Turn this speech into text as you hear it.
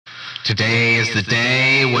Today is the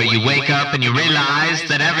day where you wake up and you realize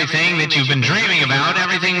that everything that you've been dreaming about,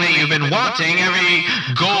 everything that you've been wanting, every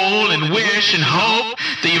goal and wish and hope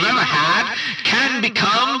that you've ever had can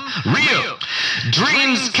become real.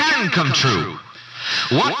 Dreams can come true.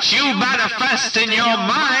 What you manifest in your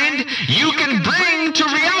mind, you can bring to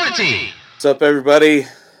reality. What's up, everybody?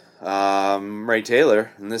 I'm Ray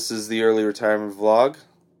Taylor, and this is the early retirement vlog.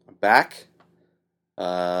 I'm back.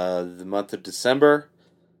 The month of December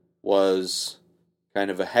was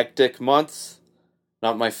kind of a hectic month.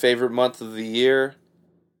 Not my favorite month of the year.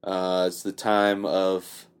 It's the time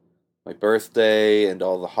of my birthday and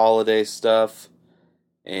all the holiday stuff,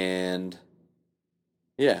 and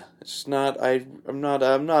yeah, it's just not. I'm not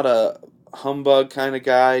a humbug kind of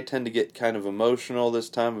guy. I tend to get kind of emotional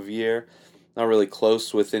this time of year. Not really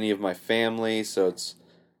close with any of my family, so it's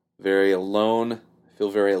very alone. I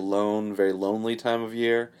feel very alone, very lonely time of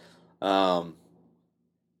year.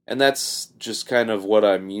 And that's just kind of what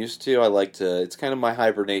I'm used to. It's kind of my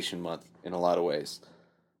hibernation month in a lot of ways.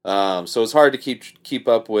 So it's hard to keep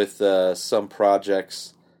up with some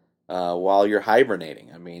projects while you're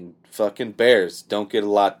hibernating. I mean, fucking bears don't get a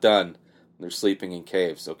lot done when they're sleeping in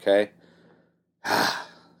caves, okay?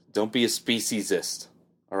 Don't be a speciesist,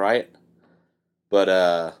 alright?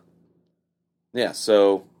 But, yeah,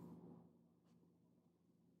 so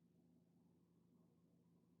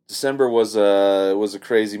December was a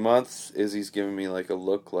crazy month. Izzy's giving me like a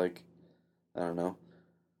look like, I don't know.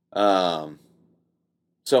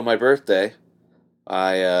 So my birthday,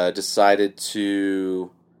 I decided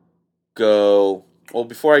to go, well,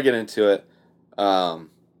 before I get into it, I'm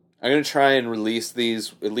going to try and release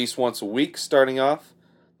these at least once a week starting off.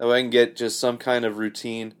 That way I can get just some kind of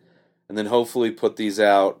routine, and then hopefully put these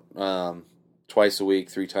out twice a week,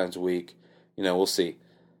 3 times a week. You know, we'll see.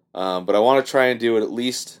 But I want to try and do it, at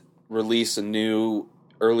least release a new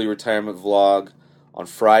early retirement vlog on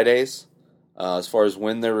Fridays. As far as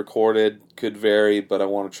when they're recorded, could vary, but I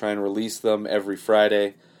want to try and release them every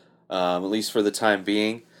Friday, at least for the time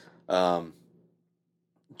being,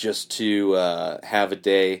 just to have a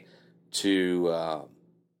day to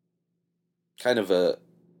kind of a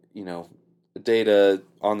data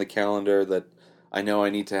on the calendar that I know I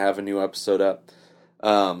need to have a new episode up.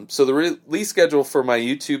 So the release schedule for my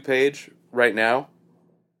YouTube page right now,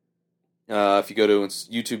 if you go to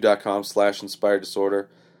youtube.com/inspireddisorder,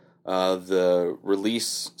 the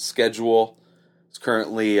release schedule is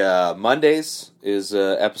currently Mondays is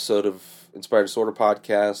an episode of Inspired Disorder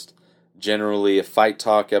podcast, generally a fight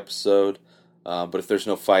talk episode, but if there's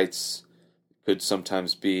no fights, it could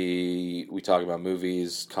sometimes be we talk about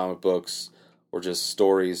movies, comic books, or just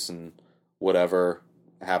stories and whatever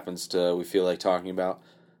we feel like talking about.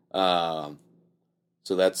 So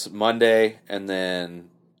that's Monday, and then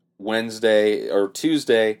Wednesday or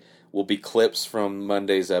Tuesday will be clips from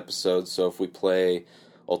Monday's episode. So if we play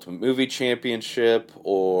Ultimate Movie Championship,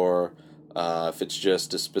 or if it's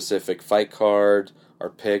just a specific fight card,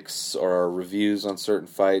 our picks or our reviews on certain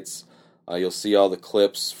fights, you'll see all the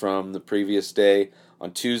clips from the previous day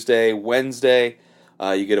on Tuesday. Wednesday,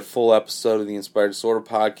 you get a full episode of the Inspired Disorder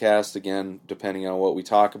podcast, again, depending on what we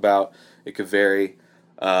talk about. It could vary.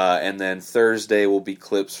 And then Thursday will be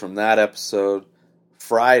clips from that episode.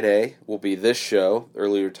 Friday will be this show,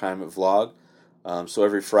 Early Retirement Vlog. So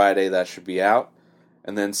every Friday that should be out.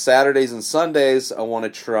 And then Saturdays and Sundays, I want to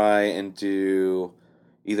try and do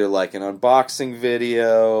either like an unboxing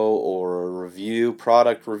video or a review,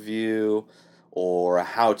 product review, or a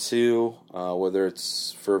how-to, whether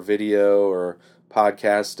it's for video or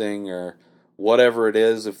podcasting or whatever it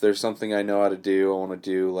is. If there's something I know how to do, I want to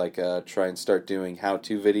do like try and start doing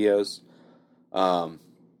how-to videos.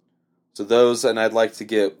 So those, and I'd like to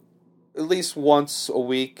get at least once a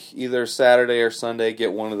week, either Saturday or Sunday,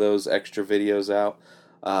 get one of those extra videos out.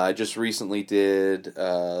 I just recently did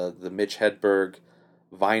the Mitch Hedberg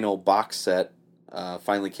vinyl box set,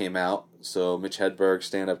 finally came out. So Mitch Hedberg,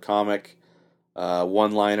 stand-up comic,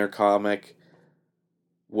 one-liner comic,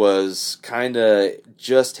 was kind of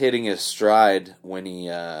just hitting his stride when he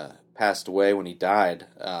passed away, when he died.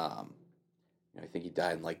 I think he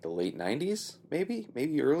died in like the late 90s, maybe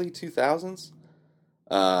early 2000s.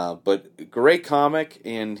 But great comic,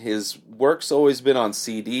 and his work's always been on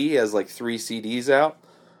CD. He has like 3 CDs out.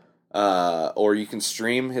 Or you can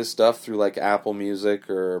stream his stuff through like Apple Music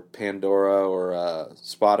or Pandora or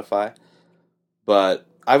Spotify. But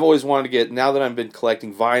I've always wanted to get, now that I've been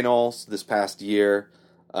collecting vinyls this past year,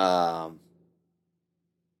 kind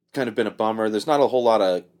of been a bummer. There's not a whole lot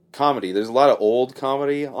of comedy. There's a lot of old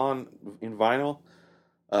comedy in vinyl.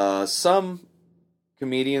 Some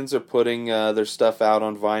comedians are putting their stuff out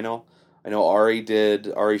on vinyl. I know Ari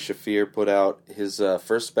Shafir put out his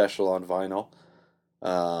first special on vinyl.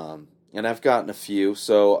 And I've gotten a few.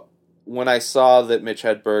 So when I saw that Mitch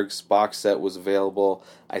Hedberg's box set was available,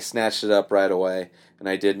 I snatched it up right away, and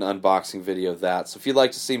I did an unboxing video of that. So if you'd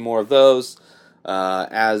like to see more of those,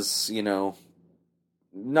 as, you know,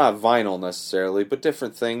 not vinyl necessarily, but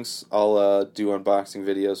different things, I'll do unboxing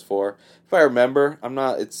videos for. If I remember,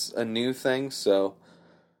 it's a new thing, so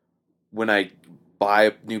when I buy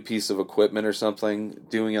a new piece of equipment or something,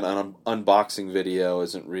 doing an unboxing video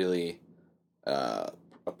isn't really a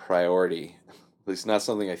priority. At least not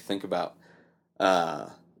something I think about. But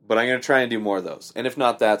I'm going to try and do more of those. And if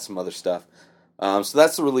not that, some other stuff. So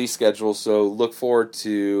that's the release schedule. So look forward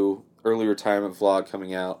to early retirement vlog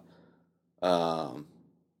coming out. On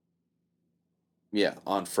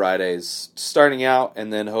Fridays starting out,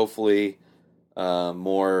 and then hopefully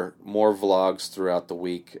more vlogs throughout the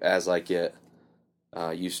week as I get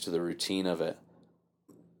used to the routine of it.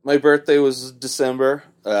 My birthday was December.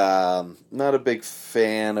 Not a big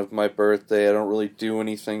fan of my birthday. I don't really do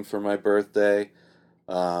anything for my birthday.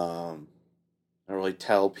 I don't really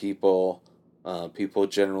tell people. People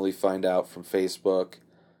generally find out from Facebook,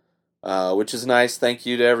 which is nice. Thank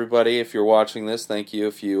you to everybody. If you're watching this, thank you.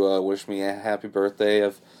 If you wish me a happy birthday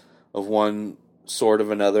of one sort of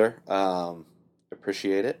another,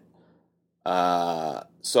 appreciate it.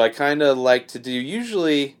 So I kind of like to do,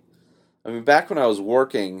 usually, back when I was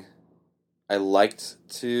working, I liked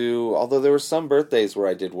to, although there were some birthdays where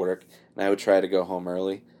I did work, and I would try to go home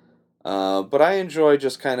early. But I enjoy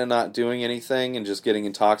just kind of not doing anything and just getting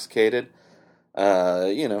intoxicated.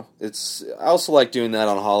 I also like doing that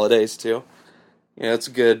on holidays too. It's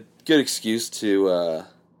a good excuse to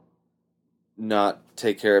not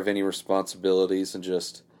take care of any responsibilities and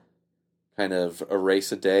just kind of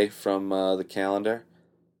erase a day from the calendar.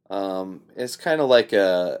 It's kind of like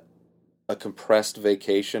a compressed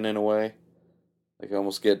vacation in a way. Like,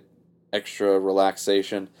 almost get extra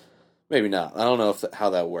relaxation. Maybe not. I don't know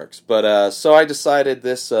how that works. But so I decided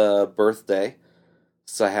this birthday,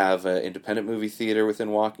 since I have an independent movie theater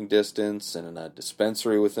within walking distance, and a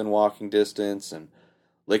dispensary within walking distance, and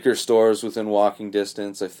liquor stores within walking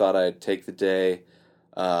distance, I thought I'd take the day,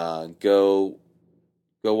 go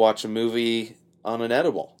watch a movie on an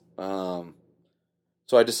edible. So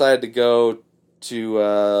I decided to go to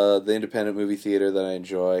the independent movie theater that I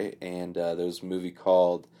enjoy, and there was a movie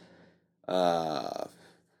called My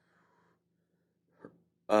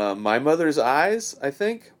Mother's Eyes, I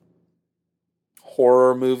think.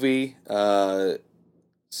 Horror movie.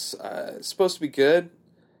 It's supposed to be good.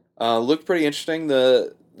 Looked pretty interesting.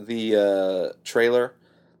 The trailer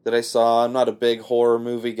that I saw. I'm not a big horror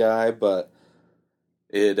movie guy, but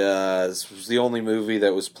it was the only movie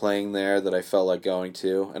that was playing there that I felt like going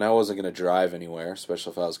to, and I wasn't going to drive anywhere,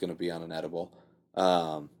 especially if I was going to be on an edible.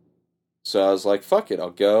 So I was like, fuck it, I'll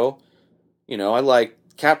go. I like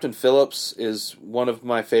Captain Phillips is one of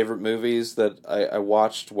my favorite movies that I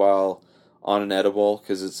watched while on an edible,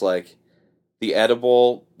 because it's like the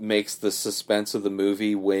edible makes the suspense of the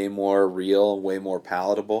movie way more real and way more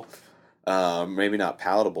palatable. Maybe not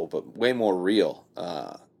palatable, but way more real.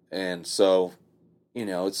 And so, it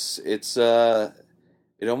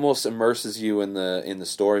almost immerses you in the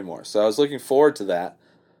story more. So I was looking forward to that.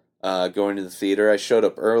 Going to the theater, I showed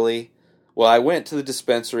up early. Well, I went to the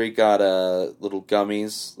dispensary, got little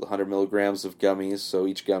gummies, 100 milligrams of gummies. So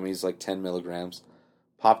each gummie is like 10 milligrams.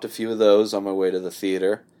 Popped a few of those on my way to the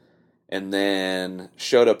theater, and then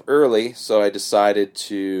showed up early. So I decided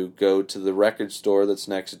to go to the record store that's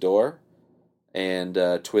next door, and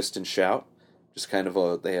Twist and Shout. Just kind of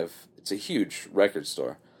it's a huge record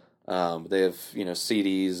store. They have,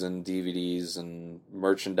 CDs and DVDs and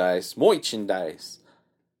merchandise,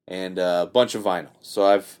 and a bunch of vinyl.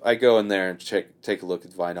 So I go in there and take a look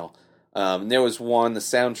at vinyl. And there was the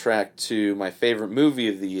soundtrack to my favorite movie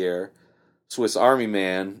of the year, Swiss Army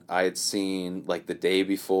Man. I had seen like the day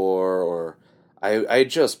before, or I had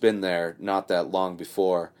just been there not that long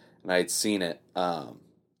before, and I had seen it. It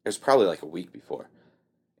was probably like a week before,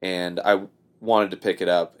 and I wanted to pick it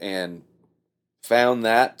up and found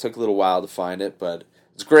that. Took a little while to find it, but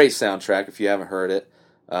it's a great soundtrack if you haven't heard it.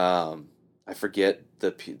 I forget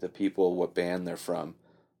the people, what band they're from,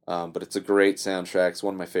 but it's a great soundtrack. It's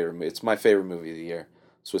one of my favorite. It's my favorite movie of the year,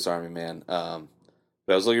 Swiss Army Man.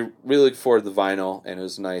 But I was really looking forward to the vinyl, and it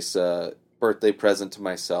was a nice birthday present to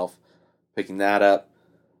myself, picking that up.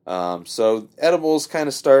 So edibles kind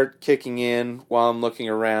of start kicking in while I'm looking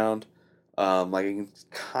around. I can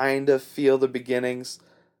kind of feel the beginnings.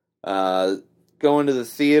 Go into the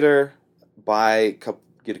theater,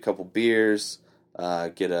 get a couple beers,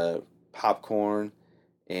 get a popcorn,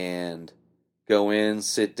 and go in,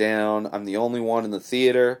 sit down. I'm the only one in the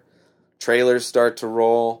theater. Trailers start to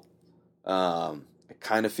roll. I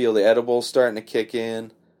kind of feel the edibles starting to kick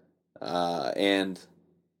in. And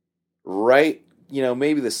right,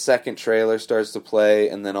 maybe the second trailer starts to play,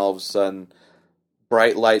 and then all of a sudden,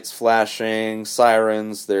 bright lights flashing,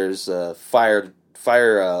 sirens, there's a fire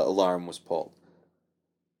alarm was pulled.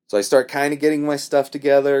 So I start kind of getting my stuff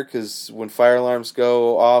together, because when fire alarms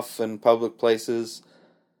go off in public places,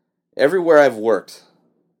 everywhere I've worked,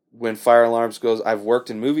 when fire alarms goes, I've worked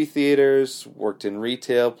in movie theaters, worked in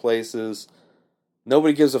retail places.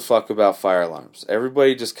 Nobody gives a fuck about fire alarms.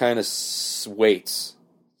 Everybody just kind of waits.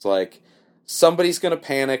 It's like, somebody's going to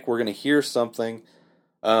panic, we're going to hear something.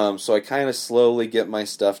 So I kind of slowly get my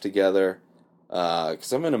stuff together,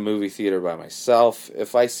 because I'm in a movie theater by myself.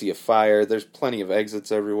 If I see a fire, there's plenty of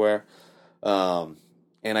exits everywhere. And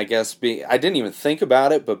I guess I didn't even think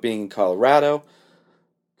about it, but being in Colorado,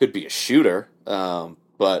 could be a shooter.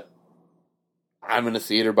 But I'm in a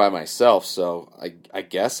theater by myself, so I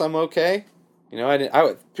guess I'm okay. I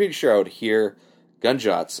was pretty sure I would hear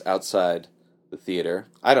gunshots outside the theater.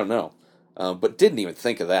 I don't know. But didn't even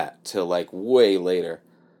think of that till like way later.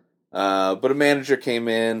 But a manager came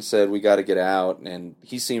in, said we got to get out, and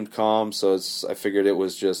he seemed calm, so I figured it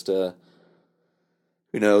was just who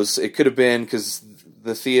knows, it could have been, because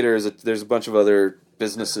the theater there's a bunch of other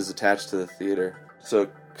businesses attached to the theater, so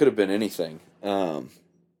it could have been anything. I'm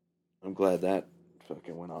glad that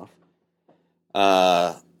fucking went off.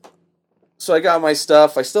 So I got my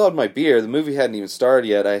stuff. I still had my beer. The movie hadn't even started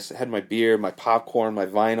yet. I had my beer, my popcorn, my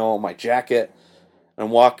vinyl, my jacket, and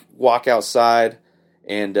walk outside,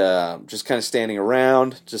 and just kind of standing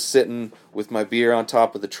around, just sitting with my beer on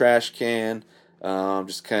top of the trash can,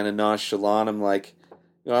 just kind of nonchalant. I'm like,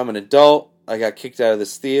 I'm an adult. I got kicked out of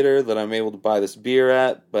this theater that I'm able to buy this beer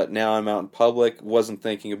at, but now I'm out in public. Wasn't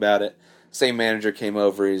thinking about it. Same manager came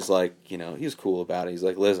over. He's like, he was cool about it. He's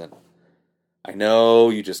like, listen, I know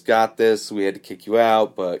you just got this. We had to kick you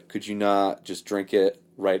out, but could you not just drink it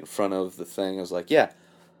right in front of the thing? I was like, yeah,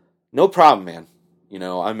 no problem, man.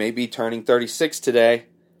 I may be turning 36 today,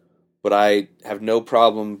 but I have no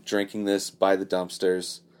problem drinking this by the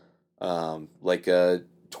dumpsters, like a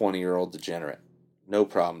 20-year-old degenerate. No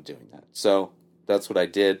problem doing that. So that's what I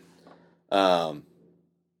did. By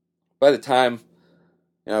the time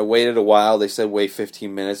I waited a while, they said wait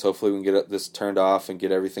 15 minutes. Hopefully we can get this turned off and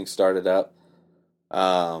get everything started up.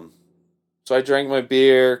 So I drank my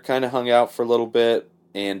beer, kind of hung out for a little bit,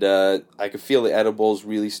 and I could feel the edibles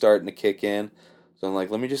really starting to kick in. So I'm like,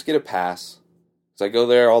 let me just get a pass. Because I go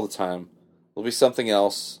there all the time. There'll be something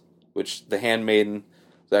else, which The Handmaiden,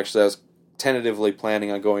 I was tentatively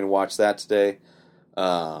planning on going to watch that today,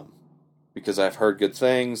 because I've heard good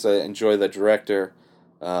things. I enjoy the director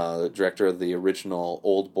of the original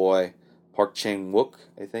Old Boy, Park Chan-wook,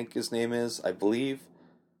 I think his name is, I believe.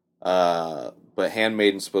 But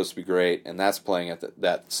Handmaiden's supposed to be great, and that's playing at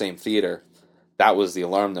that same theater. That was the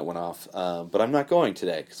alarm that went off. But I'm not going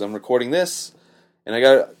today, because I'm recording this, and I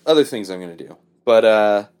got other things I'm going to do.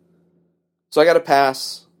 But, so I got a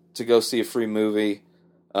pass to go see a free movie.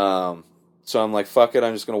 So I'm like, fuck it,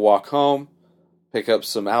 I'm just going to walk home, pick up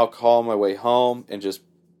some alcohol on my way home, and just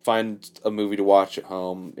find a movie to watch at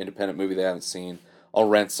home, independent movie they haven't seen. I'll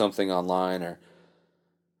rent something online or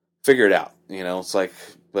figure it out. It's like,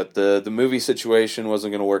 but the movie situation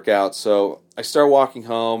wasn't going to work out. So I start walking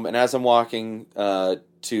home, and as I'm walking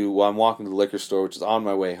I'm walking to the liquor store, which is on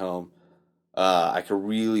my way home, I could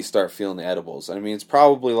really start feeling the edibles. I mean, it's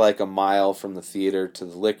probably like a mile from the theater to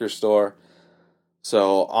the liquor store.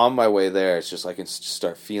 So on my way there, it's just I can just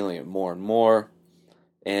start feeling it more and more.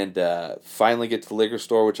 And finally get to the liquor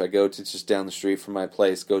store, which I go to just down the street from my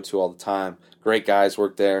place, go to all the time. Great guys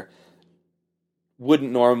work there.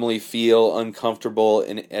 Wouldn't normally feel uncomfortable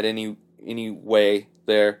at any way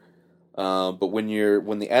there. But when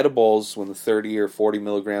the 30 or 40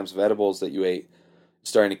 milligrams of edibles that you ate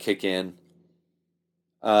starting to kick in,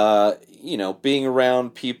 being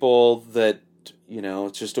around people that,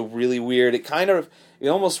 it's just a really weird, it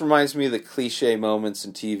almost reminds me of the cliche moments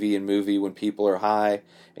in TV and movie when people are high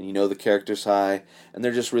and the character's high and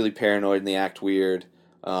they're just really paranoid and they act weird,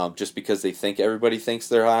 just because they think everybody thinks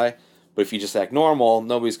they're high. But if you just act normal,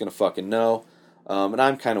 nobody's going to fucking know. And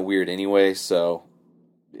I'm kind of weird anyway, so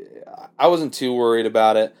I wasn't too worried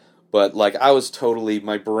about it. But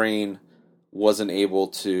my brain wasn't able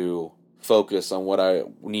to focus on what I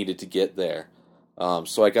needed to get there.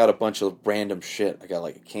 So I got a bunch of random shit. I got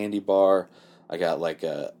like a candy bar. I got like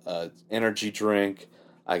a energy drink.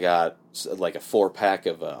 I got like a 4-pack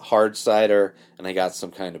of hard cider. And I got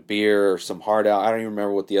some kind of beer or some hard out. I don't even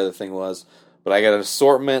remember what the other thing was. But I got an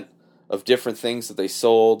assortment of different things that they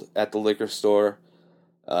sold at the liquor store,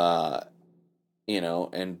 and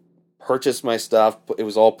purchased my stuff. It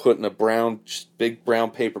was all put in a big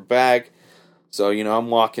brown paper bag. So, I'm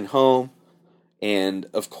walking home, and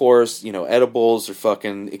of course, edibles are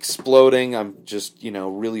fucking exploding. I'm just,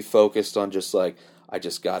 really focused on just like, I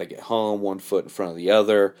just got to get home, one foot in front of the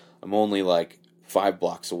other. I'm only like 5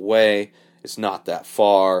 blocks away. It's not that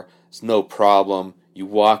far. It's no problem. You've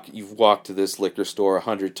walked to this liquor store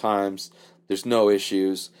 100 times. There's no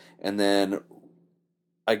issues. And then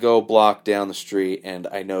I go a block down the street and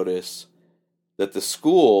I notice that the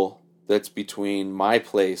school that's between my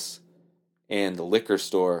place and the liquor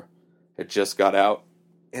store had just got out.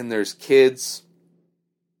 And there's kids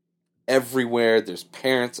everywhere. There's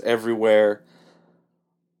parents everywhere.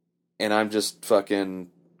 And I'm just fucking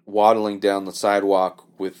waddling down the sidewalk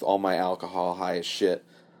with all my alcohol high as shit.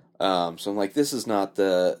 So I'm like,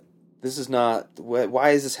 why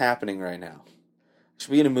is this happening right now? I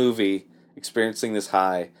should be in a movie, experiencing this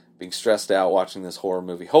high, being stressed out, watching this horror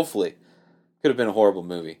movie. Hopefully. Could have been a horrible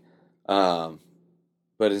movie. But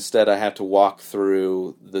instead I have to walk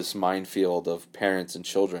through this minefield of parents and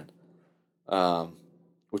children.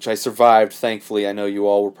 Which I survived, thankfully. I know you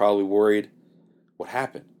all were probably worried. What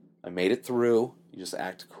happened? I made it through. You just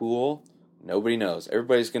act cool. Nobody knows.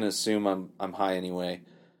 Everybody's going to assume I'm high anyway.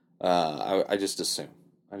 I just assume.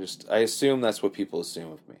 I assume that's what people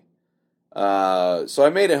assume of me. So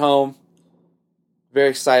I made it home. Very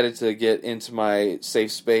excited to get into my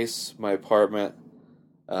safe space, my apartment.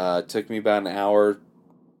 It took me about an hour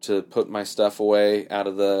to put my stuff away out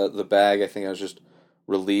of the bag. I think I was just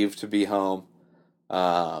relieved to be home.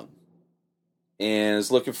 And I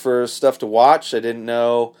was looking for stuff to watch. I didn't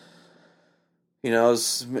know,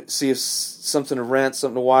 see if something to rent,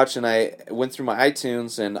 something to watch, and I went through my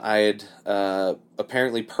iTunes, and I had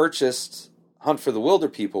apparently purchased Hunt for the Wilder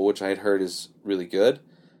People, which I had heard is really good.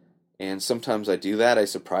 And sometimes I do that. I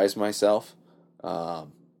surprise myself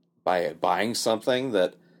by buying something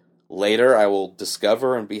that later I will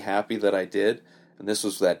discover and be happy that I did. And this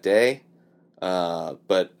was that day.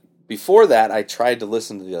 But before that, I tried to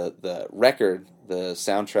listen to the record, the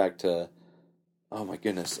soundtrack to... Oh my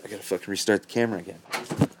goodness, I gotta fucking restart the camera again.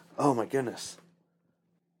 Oh my goodness.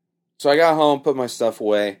 So I got home, put my stuff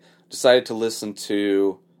away, decided to listen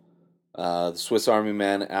to the Swiss Army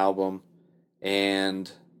Man album,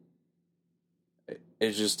 and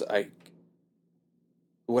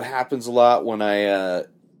what happens a lot when I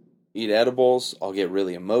eat edibles, I'll get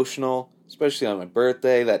really emotional, especially on my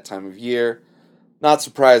birthday, that time of year. Not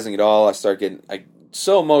surprising at all. I start getting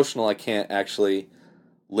so emotional I can't actually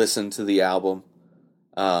listen to the album.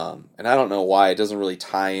 And I don't know why. It doesn't really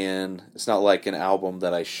tie in. It's not like an album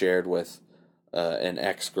that I shared with an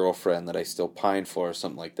ex-girlfriend that I still pine for or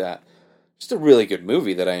something like that. Just a really good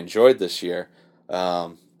movie that I enjoyed this year.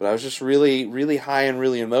 But I was just really, really high and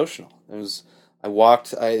really emotional. There's a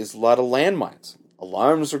lot of landmines.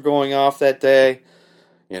 Alarms were going off that day.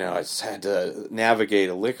 I just had to navigate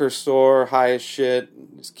a liquor store, high as shit.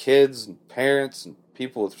 There's kids and parents and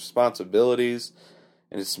people with responsibilities.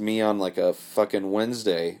 And it's me on like a fucking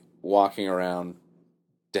Wednesday walking around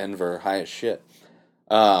Denver high as shit.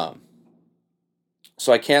 So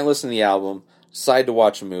I can't listen to the album. Decided to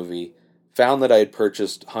watch a movie. Found that I had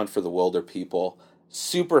purchased Hunt for the Wilder People.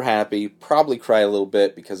 Super happy. Probably cry a little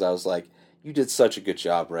bit because I was like, you did such a good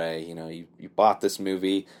job, Ray. You bought this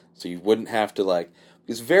movie so you wouldn't have to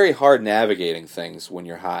it's very hard navigating things when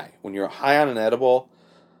you're high. When you're high on an edible,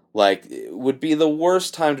 it would be the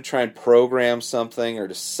worst time to try and program something or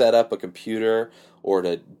to set up a computer or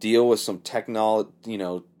to deal with some technology,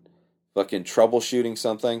 fucking troubleshooting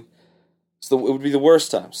something. So it would be the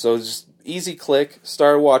worst time. So just easy click,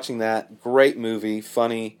 started watching that. Great movie,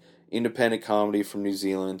 funny, independent comedy from New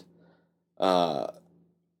Zealand.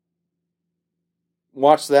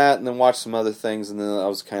 Watched that and then watched some other things, and then I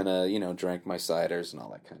was kind of, drank my ciders and all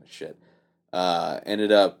that kind of shit.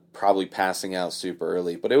 Ended up probably passing out super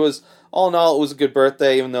early. But all in all, it was a good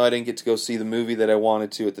birthday, even though I didn't get to go see the movie that I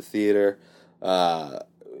wanted to at the theater. I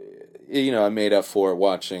made up for it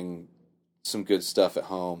watching some good stuff at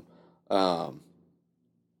home.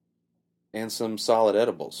 And some solid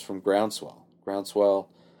edibles from Groundswell. Groundswell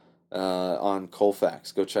on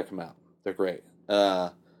Colfax. Go check them out. They're great.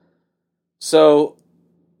 So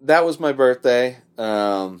that was my birthday.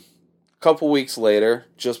 Couple weeks later,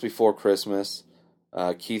 just before Christmas,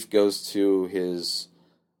 Keith goes to his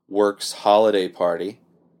work's holiday party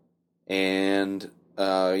and,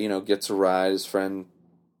 gets a ride. His friend,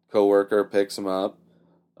 coworker picks him up.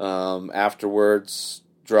 Afterwards,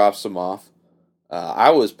 drops him off.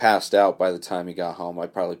 I was passed out by the time he got home. I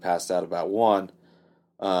probably passed out about 1.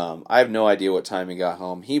 I have no idea what time he got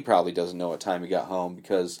home. He probably doesn't know what time he got home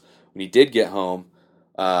because when he did get home,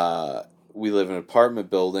 we live in an apartment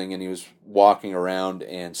building, and he was walking around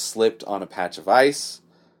and slipped on a patch of ice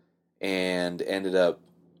and ended up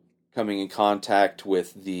coming in contact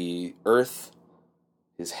with the earth.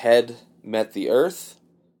 His head met the earth,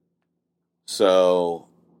 so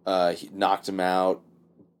he knocked him out,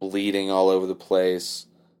 bleeding all over the place.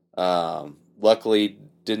 Luckily,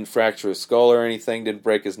 didn't fracture his skull or anything, didn't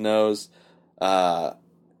break his nose, but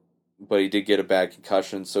he did get a bad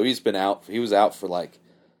concussion. So he's been out. He was out for a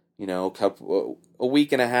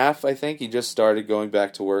week and a half, I think. He just started going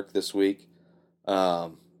back to work this week.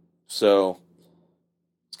 So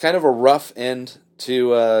it's kind of a rough end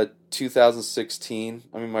to 2016.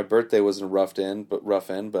 I mean, my birthday wasn't a rough end,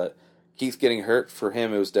 but Keith getting hurt, for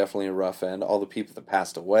him, it was definitely a rough end. All the people that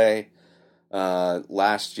passed away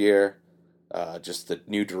last year, just the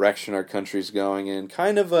new direction our country's going in.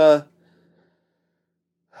 Kind of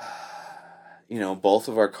both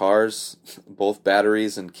of our cars, both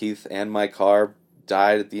batteries, and Keith and my car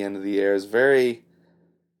died at the end of the year. It's very,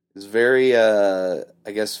 I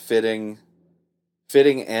guess, fitting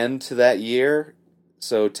end to that year.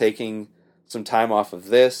 So taking some time off of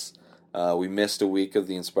this, we missed a week of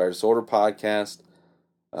the Inspired Disorder podcast.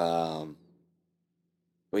 But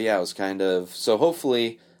yeah, it was kind of, so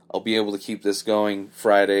hopefully I'll be able to keep this going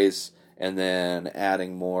Fridays and then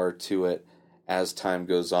adding more to it as time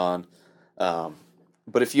goes on.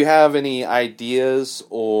 But if you have any ideas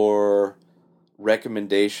or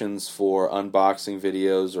recommendations for unboxing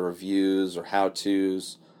videos or reviews or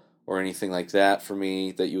how-tos or anything like that for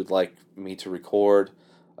me that you would like me to record,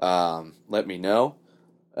 let me know.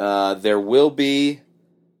 There will be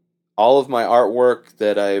all of my artwork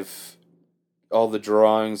that all the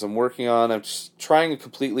drawings I'm working on. I'm just trying a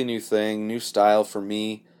completely new thing, new style for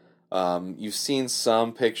me. You've seen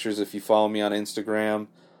some pictures, if you follow me on Instagram,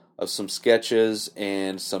 of some sketches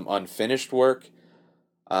and some unfinished work.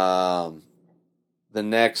 My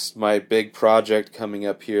big project coming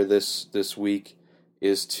up here this week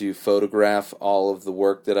is to photograph all of the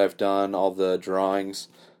work that I've done, all the drawings,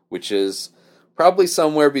 which is probably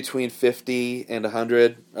somewhere between 50 and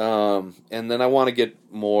 100. And then I want to get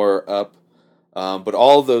more up. But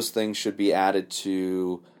all of those things should be added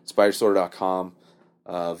to inspireddisorder.com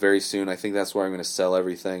very soon. I think that's where I'm going to sell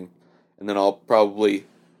everything. And then I'll probably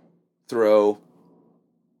throw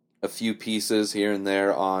a few pieces here and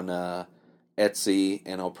there on Etsy,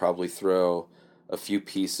 and I'll probably throw a few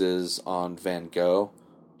pieces on Van Gogh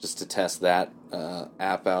just to test that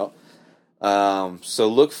app out. So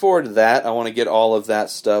look forward to that. I want to get all of that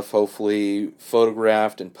stuff hopefully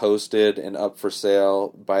photographed and posted and up for sale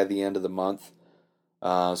by the end of the month.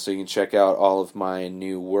 So you can check out all of my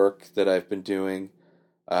new work that I've been doing,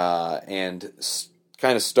 and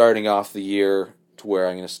kind of starting off the year to where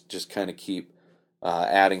I'm going to just kind of keep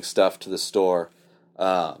adding stuff to the store,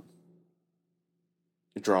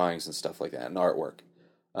 drawings and stuff like that, and artwork.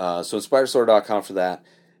 So inspireddisorder.com for that.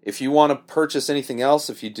 If you want to purchase anything else,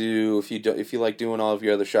 if you like doing all of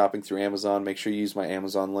your other shopping through Amazon, make sure you use my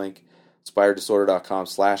Amazon link,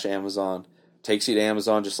 inspireddisorder.com/Amazon. Takes you to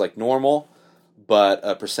Amazon just like normal, but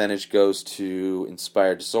a percentage goes to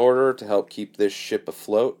Inspired Disorder to help keep this ship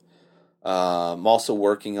afloat. I'm also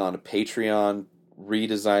working on a Patreon,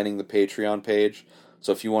 redesigning the Patreon page.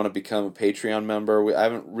 So if you want to become a Patreon member, I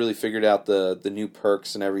haven't really figured out the new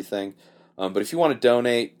perks and everything. But if you want to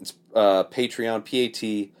donate, it's Patreon,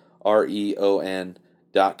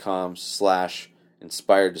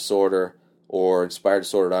 patreon.com/Inspired Disorder or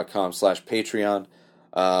inspireddisorder.com/Patreon.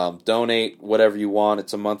 Donate whatever you want.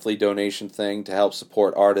 It's a monthly donation thing to help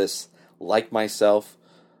support artists like myself.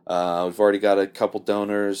 We've already got a couple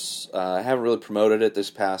donors. I haven't really promoted it this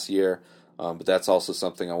past year, but that's also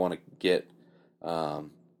something I want to get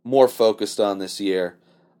more focused on this year.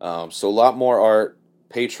 So a lot more art,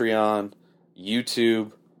 Patreon,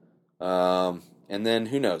 YouTube, and then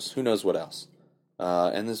who knows what else,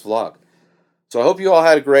 and this vlog. So I hope you all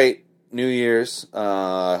had a great New Year's.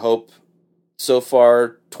 I hope so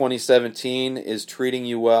far 2017 is treating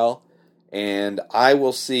you well, and I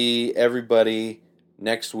will see everybody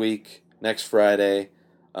next week, next Friday,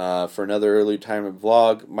 for another early retirement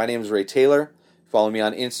vlog. My name is Ray Taylor. Follow me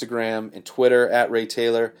on Instagram and Twitter at Ray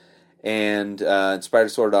Taylor, and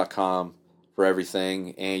inspireddisorder.com for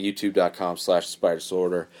everything, and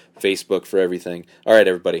youtube.com/inspireddisorder, Facebook for everything. All right,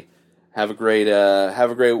 everybody, have a great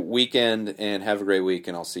weekend, and have a great week,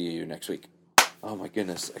 and I'll see you next week. Oh my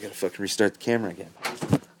goodness, I gotta fucking restart the camera again.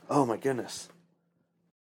 Oh my goodness.